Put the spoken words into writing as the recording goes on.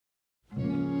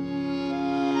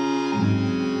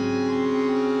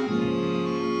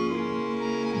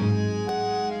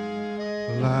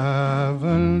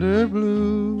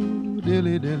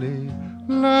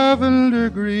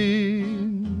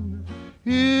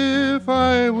If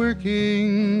I were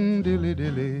king,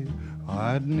 dilly-dilly,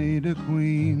 I'd need a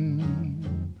queen.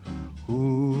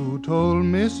 Who told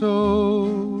me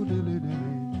so,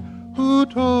 dilly-dilly? Who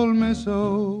told me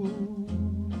so?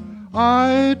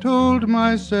 I told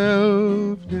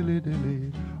myself,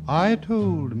 dilly-dilly, I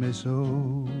told me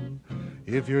so.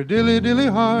 If your dilly-dilly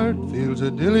heart feels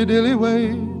a dilly-dilly way,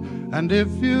 and if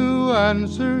you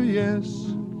answer yes,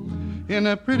 in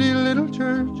a pretty little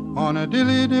church on a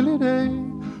dilly-dilly day,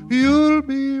 you'll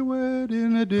be wed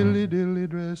in a dilly-dilly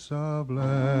dress of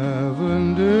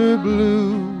lavender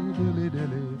blue,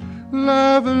 dilly-dilly,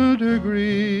 lavender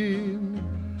green.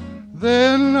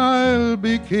 Then I'll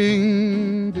be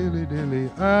king, dilly-dilly,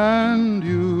 and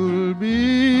you'll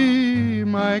be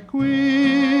my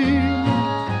queen.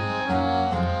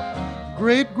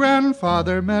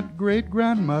 Great-grandfather met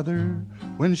great-grandmother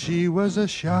when she was a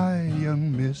shy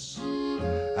young miss,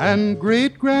 and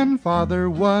great-grandfather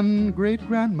won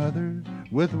great-grandmother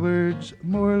with words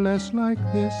more or less like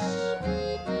this.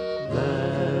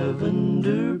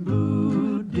 Lavender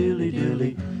blue,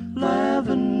 dilly-dilly,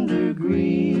 lavender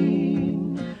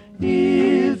green.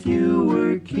 If you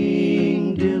were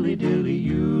king, dilly-dilly,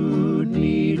 you'd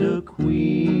need a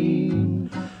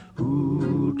queen.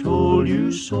 Who told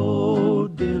you so,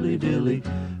 dilly-dilly?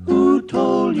 Who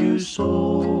told you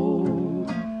so?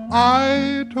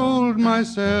 I told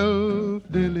myself,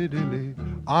 dilly-dilly,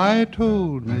 I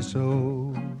told me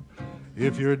so.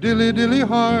 If your dilly-dilly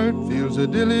heart feels a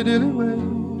dilly-dilly way,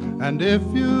 and if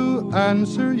you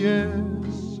answer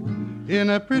yes, in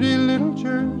a pretty little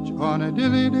church on a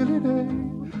dilly-dilly day,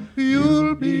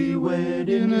 you'll be wed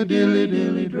in a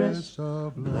dilly-dilly dress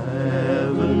of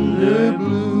lavender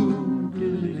blue,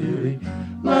 dilly-dilly,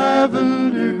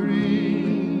 lavender green.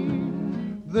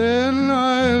 Then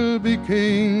I'll be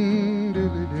king,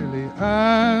 dilly-dilly,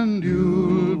 and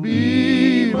you'll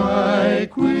be my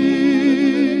queen.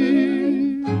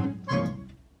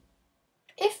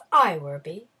 If I were a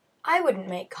bee, I wouldn't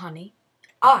make honey,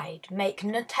 I'd make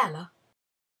Nutella.